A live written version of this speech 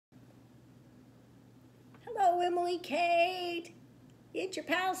Emily Kate. It's your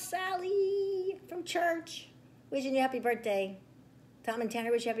pal Sally from church. Wishing you happy birthday. Tom and Tanner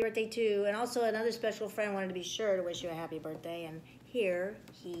wish you happy birthday too. And also another special friend wanted to be sure to wish you a happy birthday. And here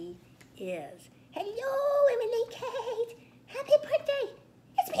he is. Hello, Emily Kate. Happy birthday.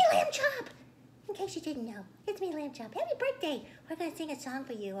 It's me, Lamb Chop. In case you didn't know, it's me, Lamb Chop. Happy birthday. We're going to sing a song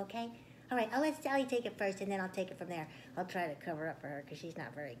for you, okay? All right, I'll let Sally take it first, and then I'll take it from there. I'll try to cover up for her because she's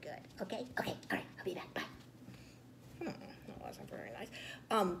not very good. Okay? Okay. All right. I'll be back. Bye. That wasn't very nice.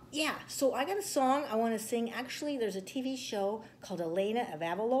 Yeah, so I got a song I want to sing. Actually, there's a TV show called Elena of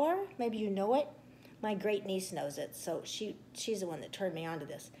Avalor. Maybe you know it. My great niece knows it, so she's the one that turned me on to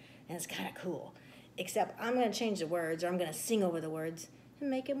this, and it's kind of cool. Except I'm going to change the words, or I'm going to sing over the words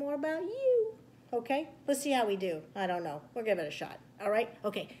and make it more about you. Okay? Let's see how we do. I don't know. We'll give it a shot. All right?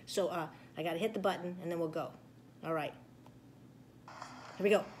 Okay, so I got to hit the button, and then we'll go. All right. Here we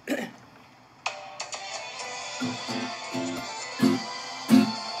go.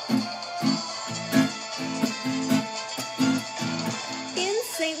 In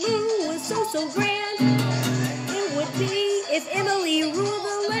St. Louis, so grand, it would be if Emily ruled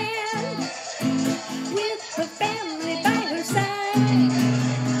the land with her family by her side.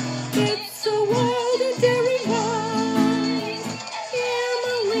 It's a world enduring wide.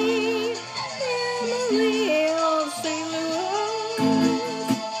 Emily of St. Louis.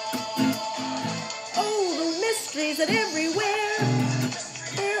 Oh, the mysteries that everywhere.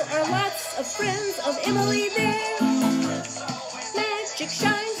 There are lots of friends of Emily there. Magic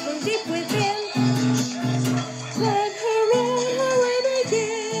shines from deep within. Let her on her way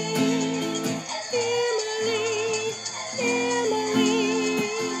begin.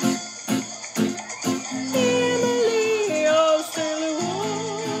 Emily of St. Louis.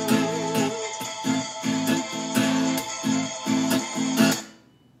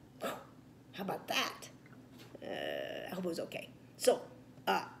 How about that? I hope it was okay. So,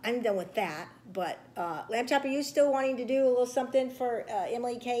 I'm done with that, but Lamb Chop, are you still wanting to do a little something for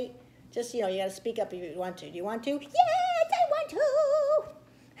Emily Kate? Just, you got to speak up if you want to. Do you want to? Yes, I want to.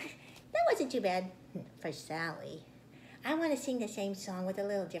 That wasn't too bad for Sally. I want to sing the same song with a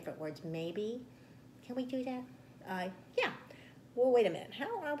little different words, maybe. Can we do that? Yeah. Well, wait a minute.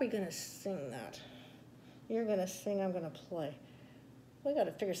 How are we going to sing that? You're going to sing, I'm going to play. We got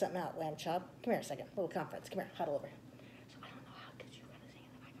to figure something out, Lamb Chop. Come here a second. Little conference. Come here. Huddle over. So I don't know how good you're going to sing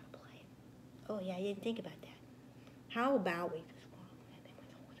and I got to play it. Oh, yeah, I didn't think about that. How about we just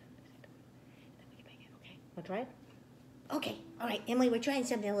okay? We'll try it? Okay. All right, Emily, we're trying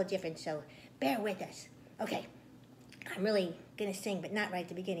something a little different, so bear with us. Okay. I'm really going to sing, but not right at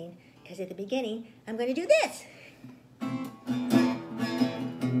the beginning, because at the beginning, I'm going to do this.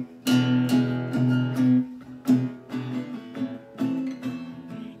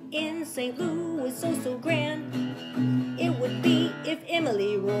 In St. Louis, so grand, it would be if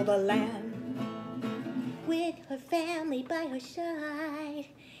Emily ruled the land. With her family by her side,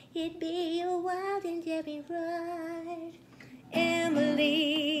 it'd be a wild and daring ride.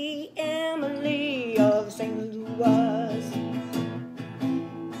 Emily of St. Louis.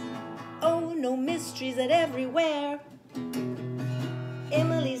 Oh, no mysteries that everywhere.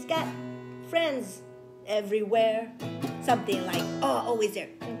 Emily's got friends everywhere. Something like, oh, always there.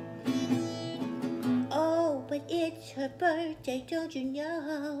 Oh, but it's her birthday, don't you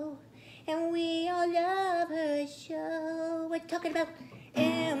know? And we all love her show. We're talking about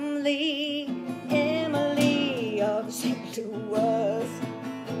Emily of St. Louis.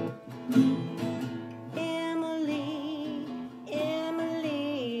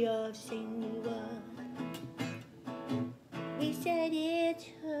 Emily of St. Louis. We said it's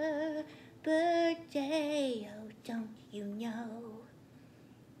her birthday, oh, don't you know?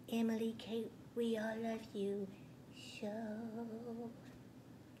 Emily Kate, we all love you so.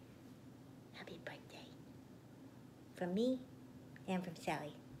 Happy birthday. From me and from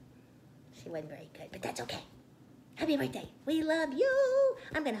Sally. She wasn't very good, but that's okay. Happy birthday. We love you.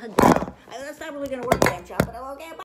 I'm going to hug the dog. That's not really going to work, Lamb Chop, but I'm okay. Bye.